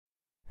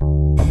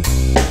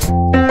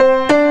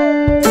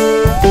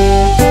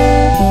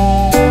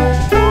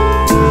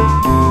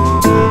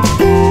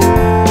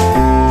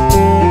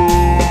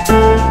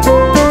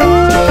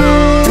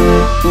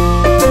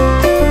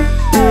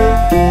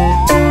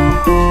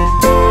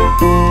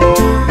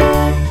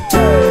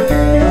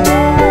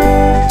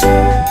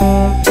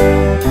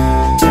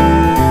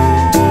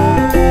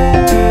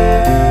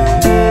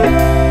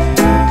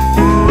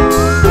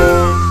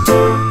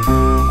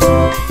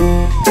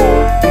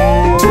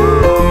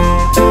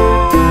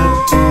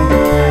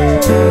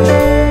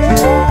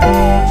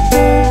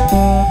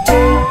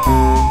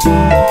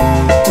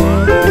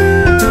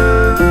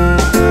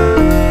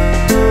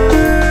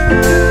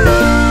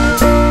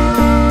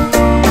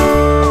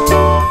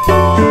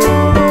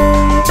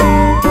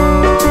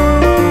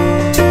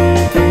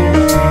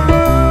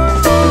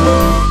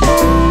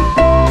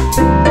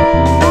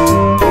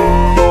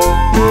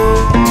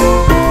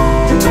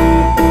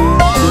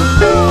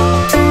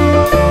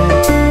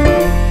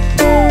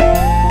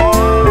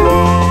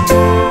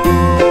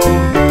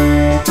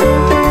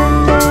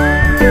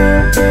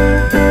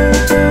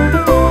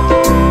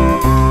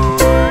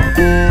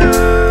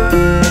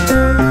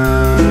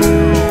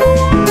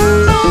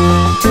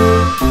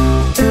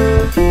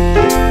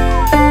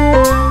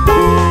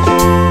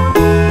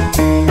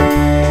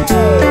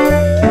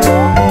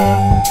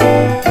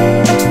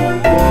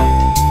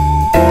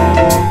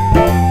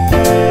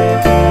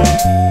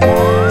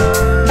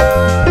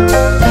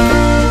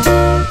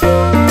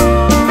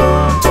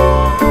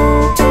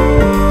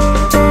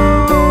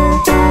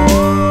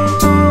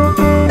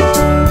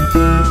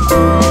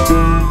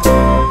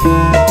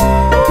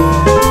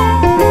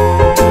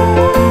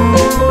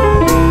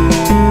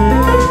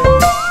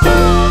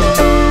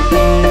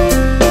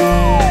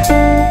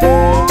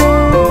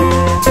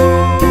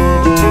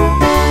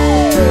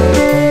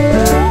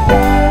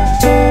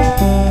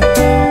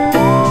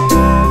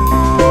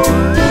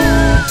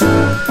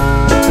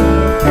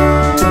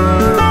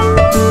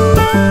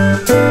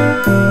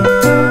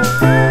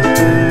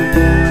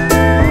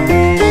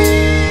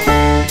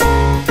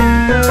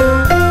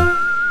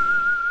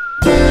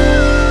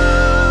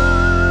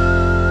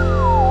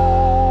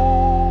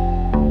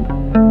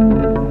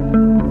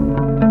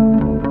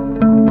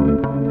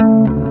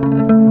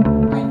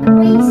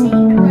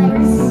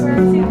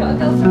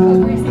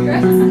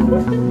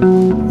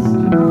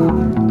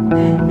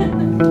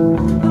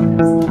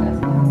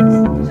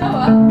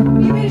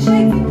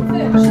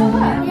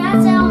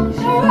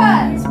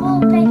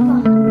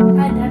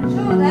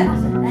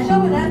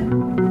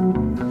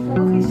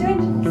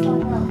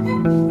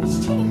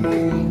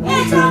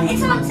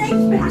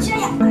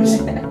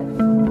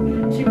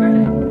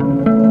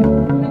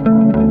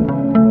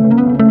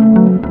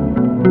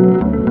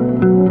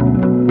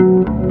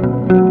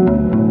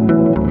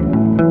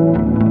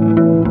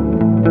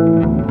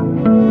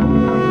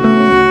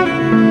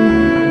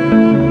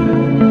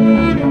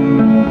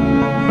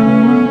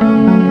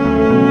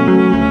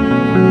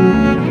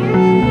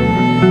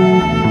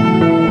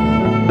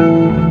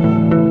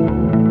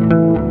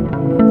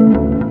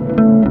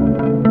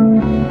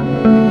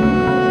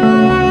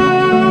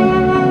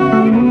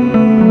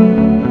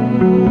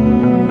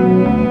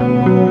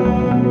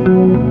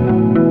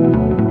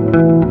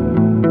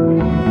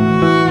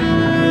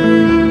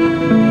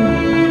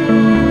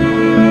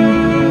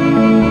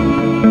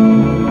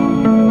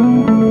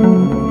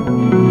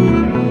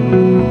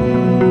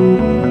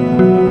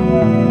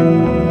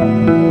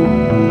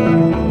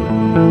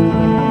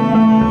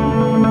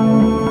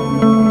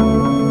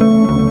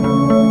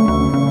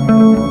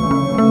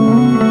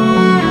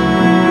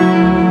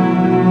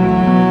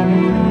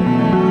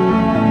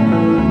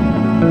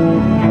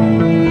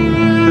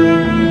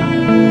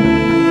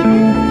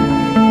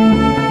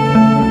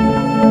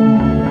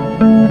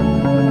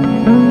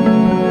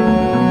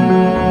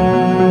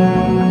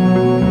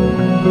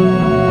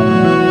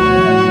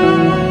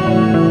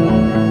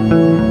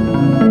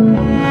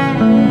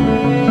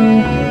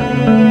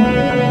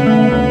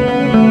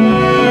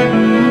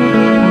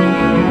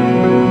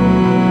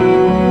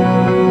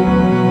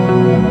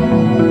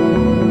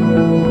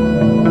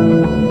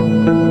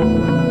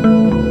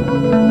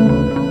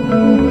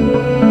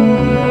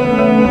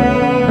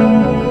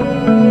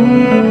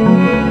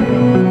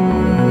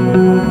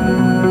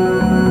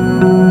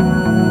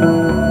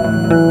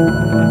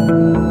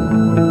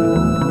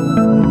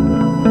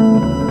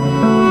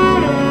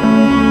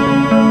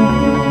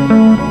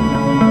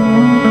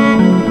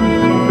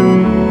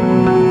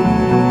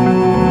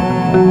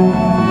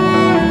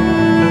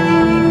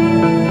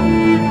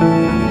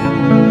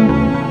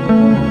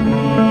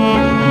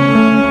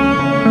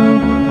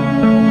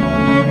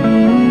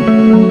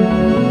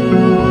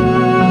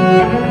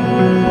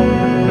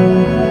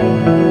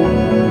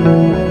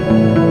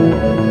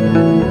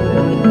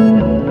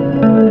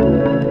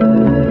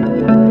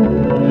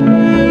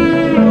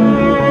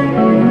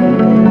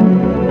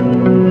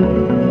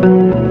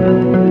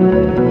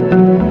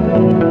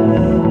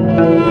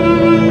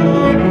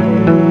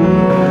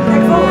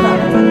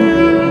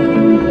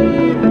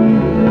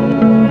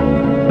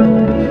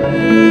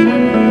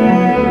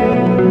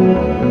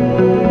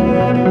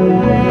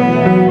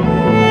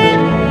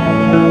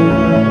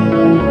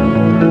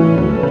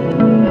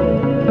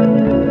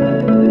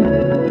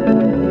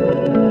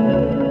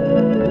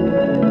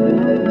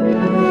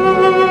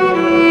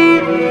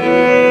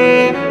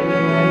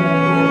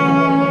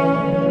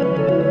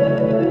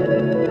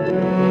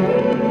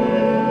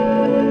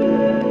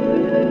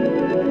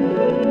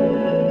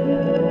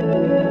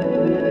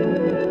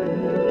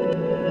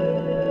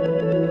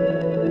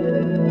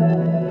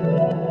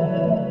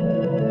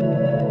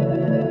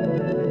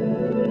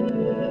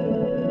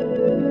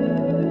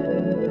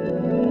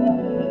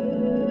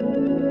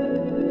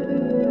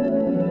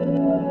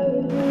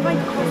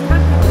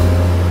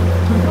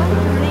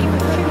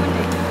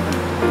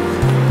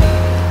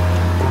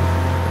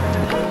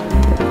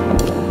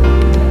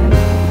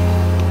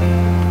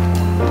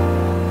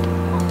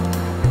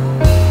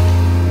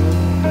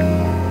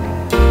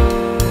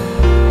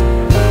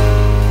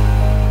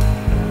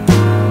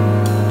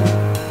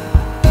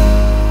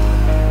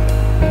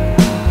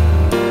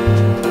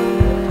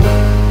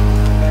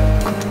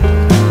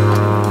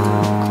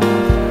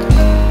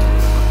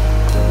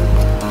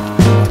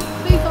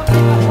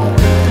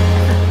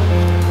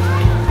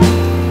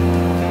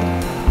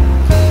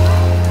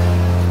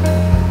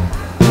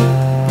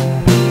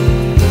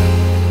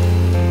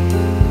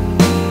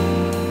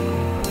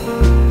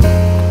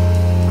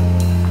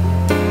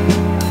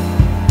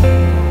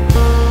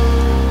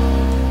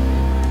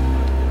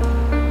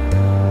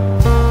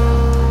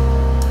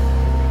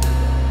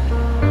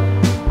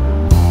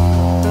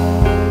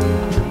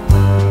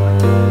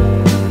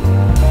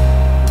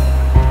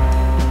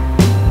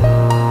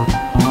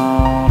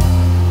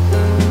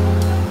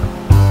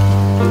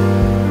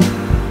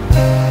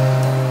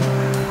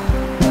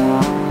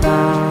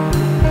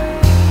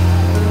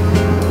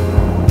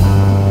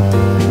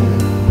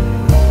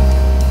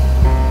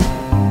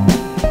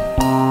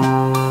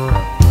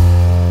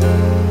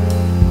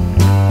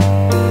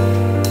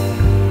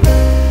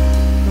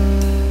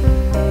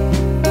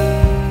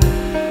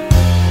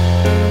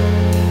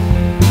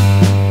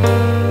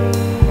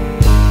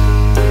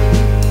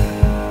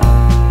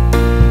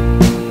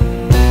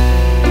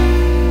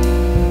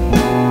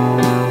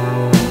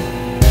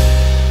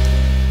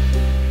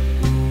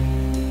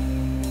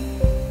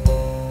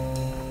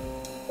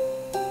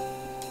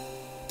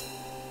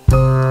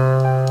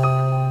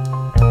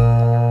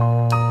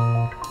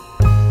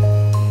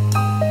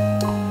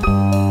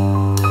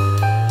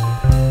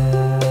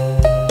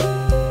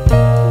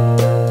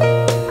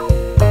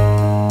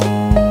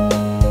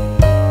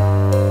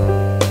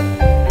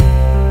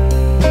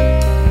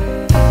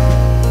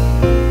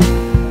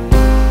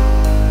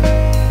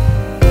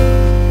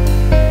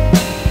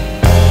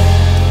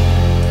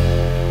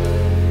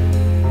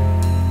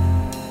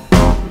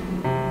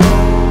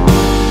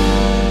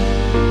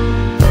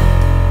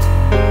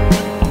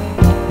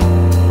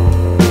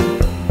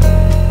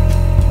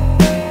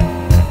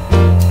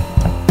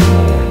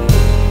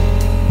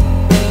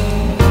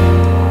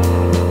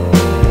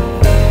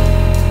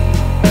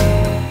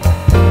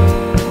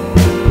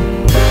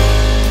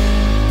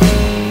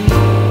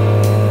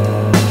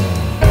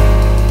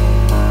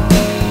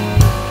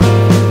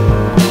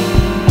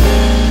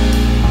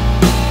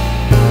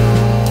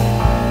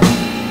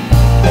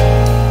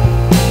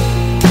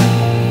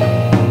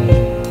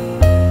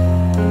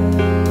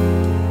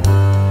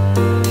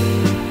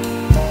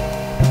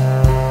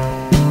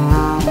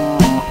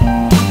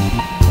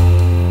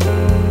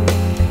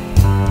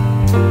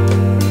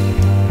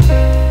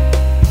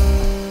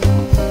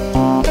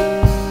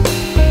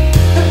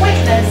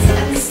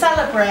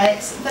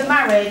celebrate the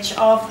marriage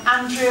of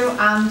Andrew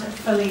and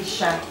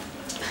Felicia.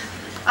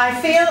 I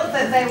feel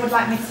that they would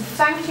like me to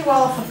thank you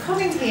all for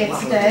coming here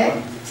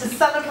today to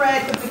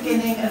celebrate the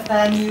beginning of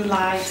their new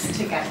lives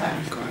together.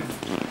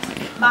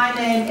 My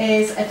name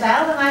is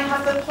Adele and I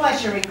have the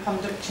pleasure in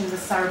conducting the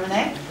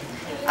ceremony.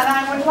 And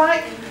I would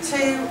like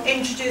to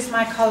introduce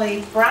my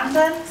colleague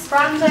Brandon.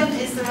 Brandon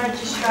is the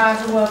registrar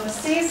who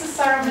oversees the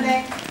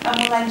ceremony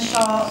and will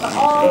ensure that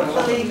all of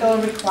the legal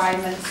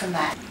requirements are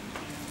met.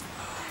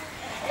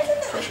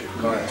 So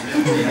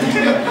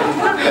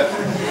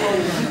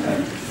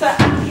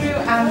Andrew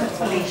and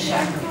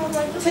Felicia,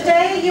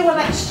 today you will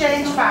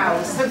exchange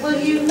vows that will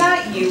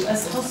unite you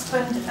as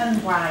husband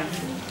and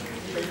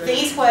wife.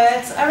 These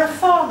words are a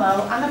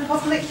formal and a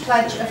public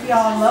pledge of your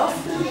love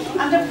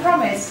and a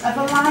promise of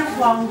a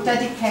lifelong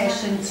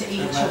dedication to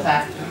each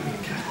other.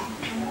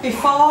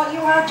 Before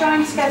you are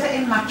joined together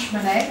in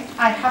matrimony,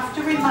 I have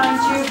to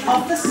remind you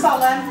of the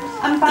solemn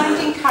and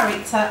binding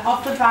character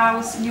of the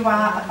vows you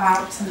are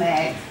about to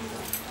make.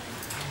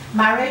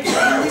 Marriage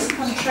in this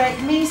country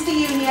means the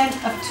union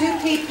of two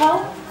people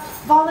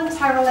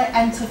voluntarily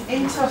entered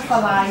into for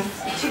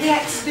life to the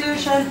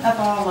exclusion of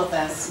all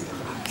others.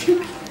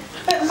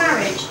 But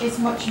marriage is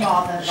much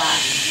more than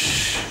that.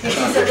 It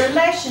is a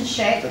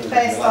relationship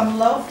based on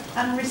love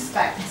and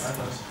respect.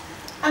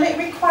 And it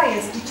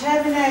requires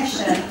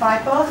determination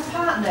by both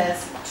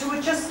partners to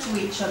adjust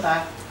to each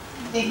other.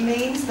 It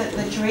means that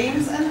the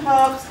dreams and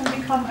hopes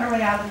can become a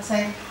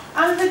reality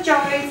and the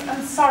joys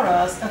and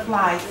sorrows of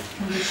life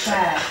can be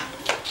shared.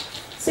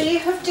 So you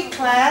have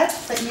declared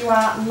that you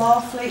are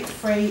lawfully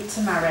free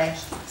to marry.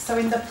 So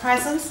in the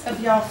presence of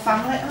your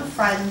family and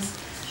friends,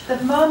 the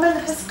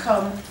moment has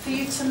come for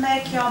you to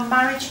make your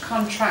marriage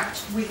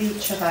contract with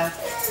each other.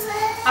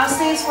 As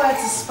these words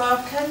are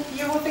spoken,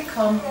 you will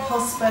become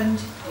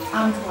husband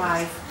and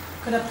wife.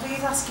 Could I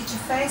please ask you to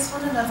face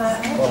one another?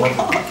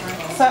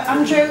 So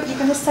Andrew, you're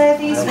going to say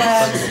these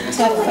words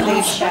to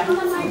Felicia.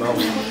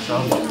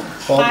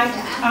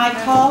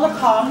 I call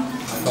upon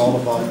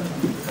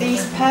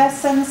these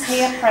persons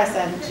here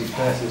present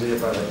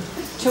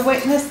to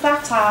witness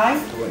that I,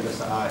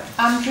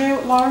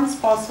 Andrew Lawrence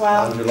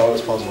Boswell,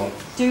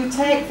 do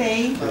take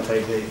thee,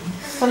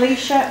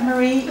 Felicia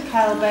Marie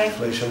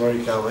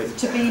Kelby,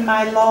 to be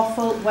my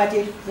lawful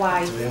wedded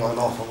wife.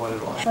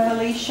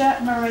 Felicia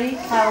Marie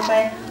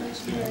Kelby,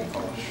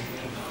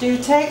 do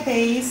take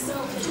these,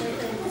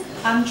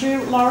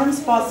 Andrew Lawrence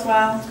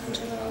Boswell,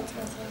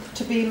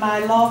 to be my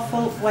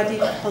lawful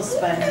wedded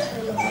husband.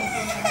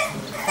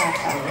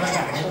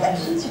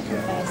 Congratulations, you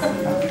can face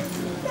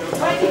them.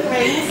 Wedding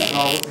rings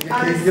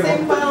are a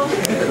symbol.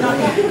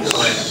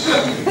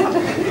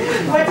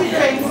 Wedding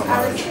rings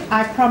are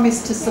I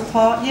promise to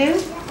support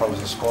you.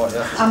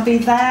 And be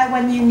there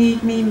when you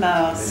need me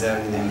most.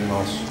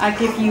 I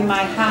give you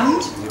my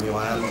hand,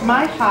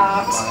 my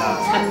heart,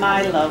 and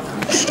my love.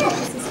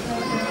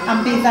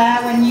 And be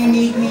there when you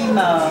need me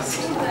most.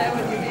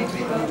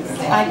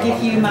 I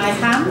give you my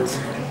hand,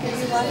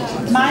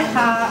 my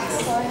heart,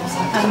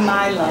 and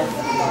my love.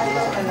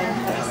 And then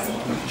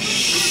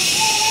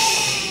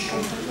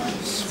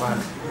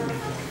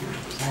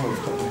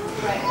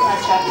great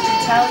pleasure to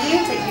tell you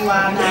that you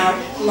are now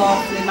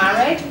lawfully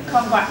married.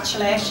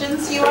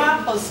 Congratulations, you are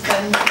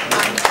husband and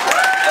wife.